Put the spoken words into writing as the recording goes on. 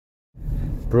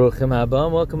Baruchim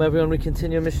Haba, welcome everyone. We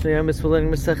continue Mishnah Yemis. We're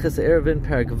learning Maseches Eruvin,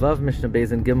 Parak Vav, Mishnah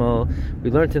Beis and Gimel. We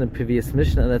learned in the previous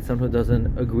Mishnah that someone who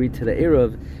doesn't agree to the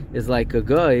Eruv is like a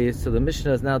guy. So the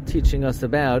Mishnah is now teaching us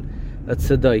about a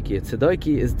tzedaki. A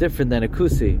tzedaki is different than a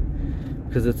kusi,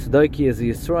 because a tzedaki is a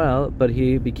Yisrael, but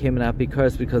he became an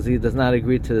apikars because he does not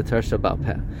agree to the Tarsha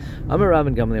Balpeh. Amar Rav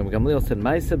and Gamliel. Gamliel said,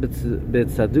 "Ma'isa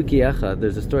b'tzaduki echad."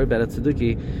 There's a story about a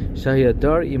tzedaki,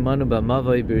 Shahiyadar imanu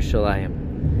b'mavoi b'Yerushalayim,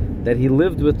 that he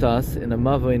lived with us in a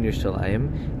mavoi in Yerushalayim,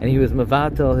 and he was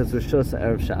mavatel his rishus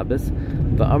erev Shabbos.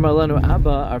 V'amar lanu Abba,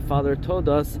 our father told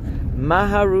us,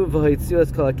 "Maharu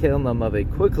v'hoitzius kol hakelim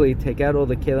lamavoi." Quickly take out all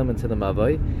the kelim into the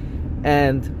mavoi,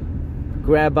 and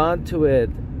grab onto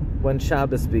it when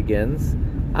Shabbos begins.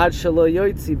 Ad shelo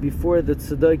yoitzi, before the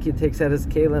tzedaki takes out his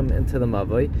kelim into the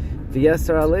mavoi.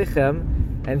 V'yasar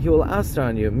aleichem, and he will asr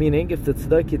on you. Meaning, if the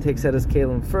tzedaki takes out his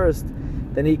kelim first,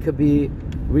 then he could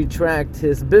retract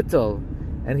his bittul,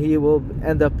 and he will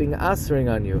end up being asering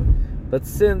on you. But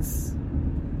since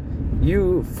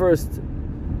you first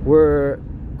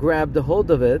grabbed a hold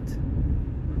of it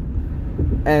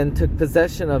and took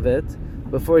possession of it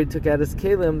before he took out his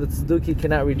kelim, the tzedaki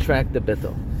cannot retract the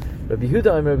bittul. Rabbi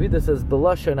Yehuda says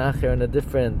b'lashon acher in a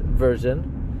different version.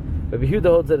 Rabbi Yehuda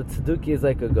holds that a tzedaki is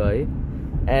like a guy,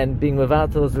 and being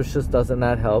mevatel his rishus does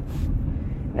not help.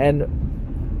 And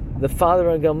the father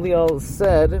of Gamliel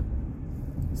said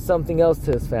something else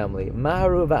to his family.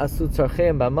 Maharu v'asu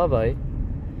tzarcheim b'mavai.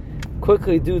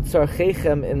 Quickly do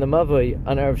tzarcheichem in the mavai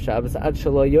on Erev Shabbos ad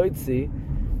shelo yoitzi,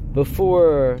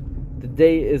 before the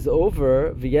day is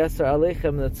over. V'yasar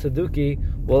aleichem, the tzedaki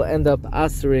will end up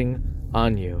asering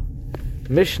on you.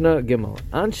 Mishnah Gimel.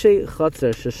 Anshe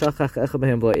Chatzer sheshachach echa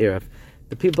behem b'lo erev.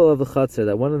 The people of the Chatzer,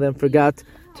 that one of them forgot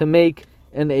to make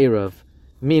an erev.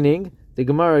 Meaning, the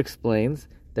Gemara explains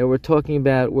that we're talking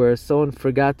about where someone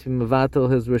forgot to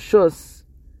mevatel his rishus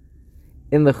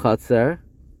in the Chatzer.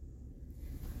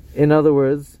 In other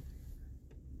words,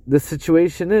 the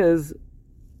situation is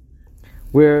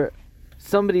where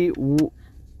somebody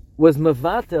was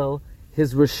mevatel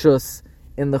his rishus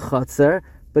in the Chatzer,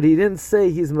 but he didn't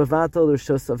say he's mevatel the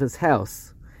rishus of his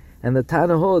house. And the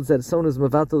Tana holds that someone who's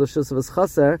mevatel the rishus of his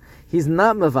Chatzer, he's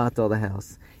not mevatel the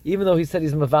house. Even though he said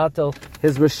he's mevatel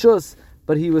his rishus,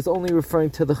 but he was only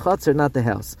referring to the Chatzer, not the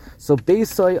house. So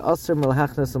Beisoy Aser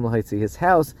Melachnas L'Haitzi, his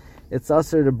house, it's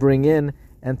Aser to bring in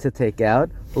and to take out.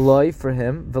 V'loi for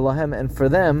him, V'lahem, and for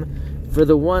them, for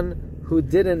the one who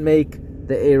didn't make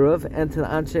the Eruv, and to the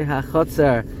Anshe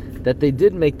HaChatzer, that they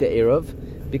did make the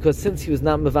Eruv, because since he was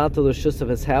not mevatel the rishus of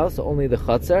his house, only the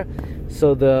Chatzer,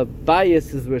 so the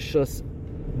bias is rishus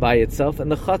by itself,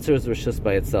 and the Chatzer is rishus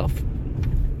by itself.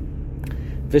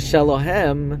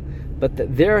 V'shalohem,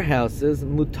 but their houses,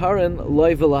 mutarin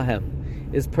loy v'lahem,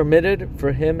 is permitted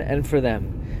for him and for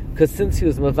them. Because since he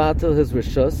was mevatel his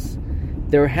rishus,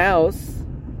 their house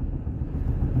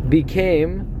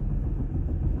became,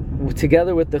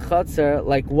 together with the Chatzer,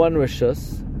 like one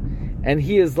rishus, and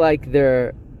he is like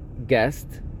their guest,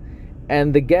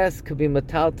 and the guest could be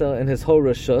metalta in his whole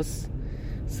rishus.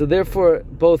 So therefore,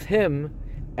 both him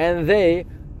and they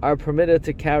are permitted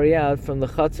to carry out from the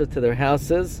Chatzer to their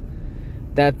houses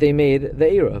that they made the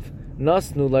Eruv.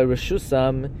 Nasnu la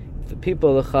rishusam, the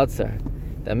people of the Chatzer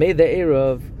that made the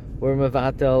Eruv were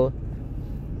mevatel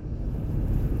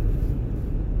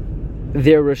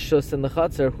their rishus in the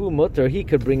Chatzer. Who mutter, he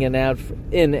could bring in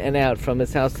and out from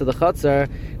his house to the Chatzer,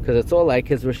 because it's all like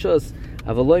his rishus.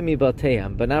 Avaloi mi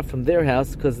bateyam, but not from their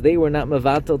house, because they were not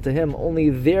mevatel to him, only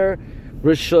their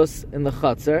rishus in the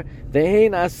Chatzer.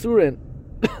 Vehein asurin,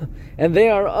 and they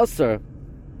are asur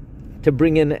to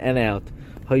bring in and out.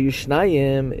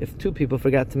 Hayushnayim, if two people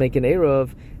forgot to make an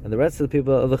Eruv, and the rest of the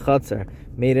people of the Chatzer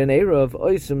made an Eruv,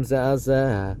 oisum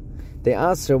za'azah, they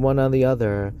asur one on the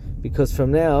other, because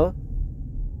from now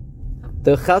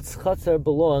the Chatzer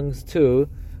belongs to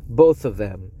both of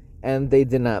them, and they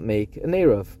did not make an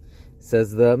Eruv.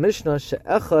 Says the Mishnah,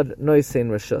 she'echad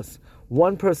noisein rishus.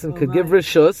 One person could give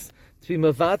rishus to be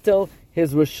mevatel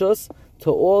his rishus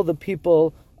to all the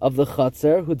people of the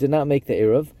Chatzer who did not make the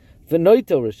Eruv,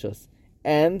 v'noito rishus,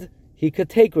 and he could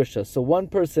take rishus. So one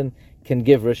person can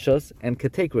give rishus and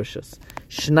could take rishus.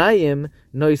 Shnayim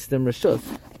noistim rishus.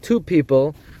 Two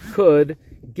people could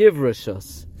give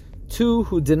rishus. Two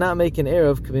who did not make an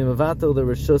Eruv could be mevatel the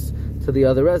rishus to the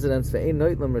other residents, ve'ein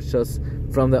noitlim rishus,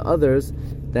 from the others,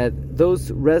 that those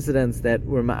residents that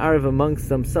were ma'ariv amongst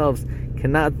themselves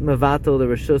cannot mevatel the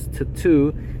rishus to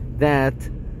two that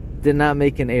did not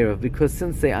make an Eruv, because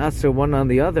since they asr one on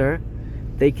the other,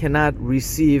 they cannot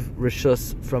receive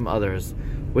rishus from others.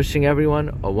 Wishing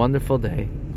everyone a wonderful day.